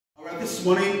This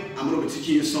morning I'm going to be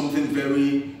teaching you something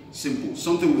very simple,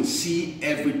 something we see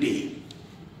every day.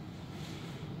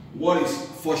 What is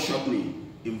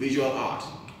foreshortening in visual art?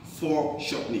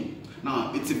 Foreshortening.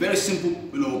 Now, it's a very simple,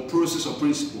 process or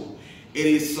principle. It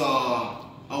is a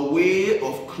way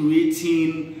of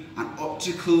creating an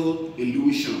optical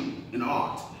illusion in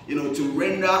art. To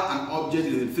render an object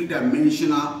in a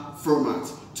three-dimensional format,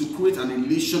 to create an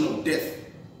illusion of depth.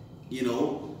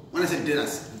 When I say depth,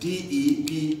 that's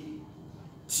D-E-P-T-H,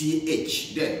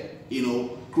 depth.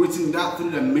 Creating that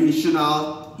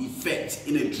three-dimensional effect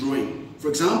in a drawing. For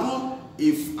example,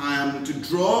 if I am to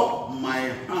draw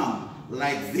my arm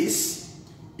like this,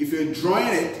 if you're drawing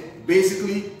it,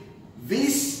 basically,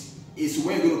 this is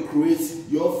where you're going to create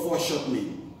your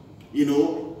foreshortening.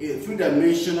 A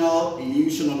three-dimensional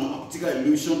illusion or an optical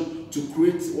illusion to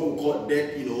create what we call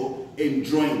depth, in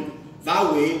drawing.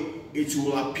 That way, it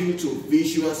will appeal to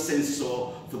visual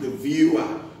sensor for the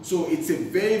viewer. So it's a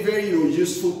very, very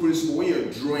useful principle when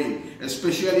you're drawing,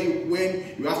 especially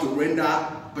when you have to render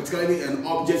particularly an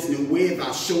object in a way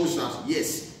that shows that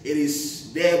yes, it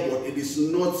is there, but it is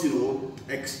not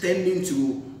extending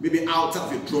to maybe out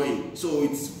of your drawing. So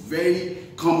it's very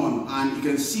common, and you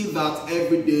can see that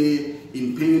every day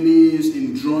in paintings,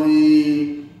 in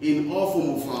drawing, in all form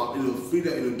of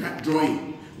that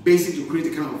drawing. Basically, to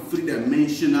create a kind of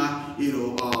three-dimensional,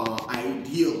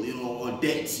 ideal, or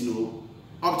depth,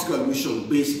 optical illusion.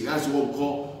 Basically, that's what we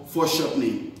call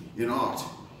foreshortening in art.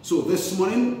 So this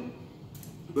morning,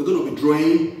 we're going to be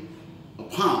drawing a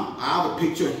palm. I have a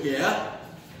picture here.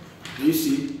 Can you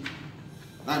see?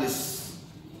 That is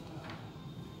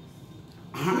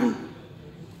a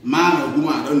man or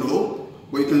woman, I don't know,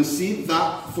 but you can see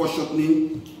that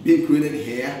foreshortening being created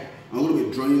here. I'm going to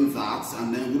be drawing that,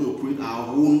 and then we're going to create our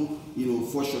own,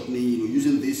 foreshortening,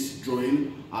 using this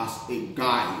drawing as a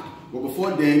guide. But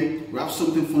before then, we have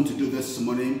something fun to do this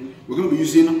morning. We're going to be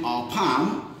using our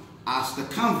palm as the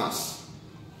canvas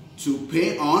to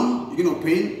paint on. You're going to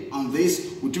paint on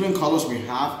this with different colors we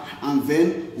have, and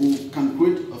then we can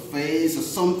create a face or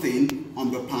something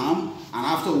on the palm, and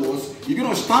afterwards, you're going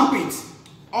to stamp it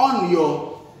on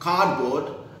your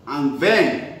cardboard, and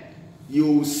then you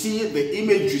will see the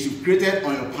images you've created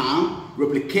on your palm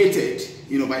replicated,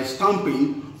 by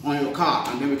stamping on your card,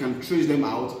 and then we can trace them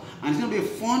out. And it's going to be a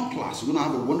fun class. We're going to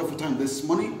have a wonderful time this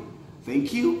morning.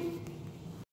 Thank you.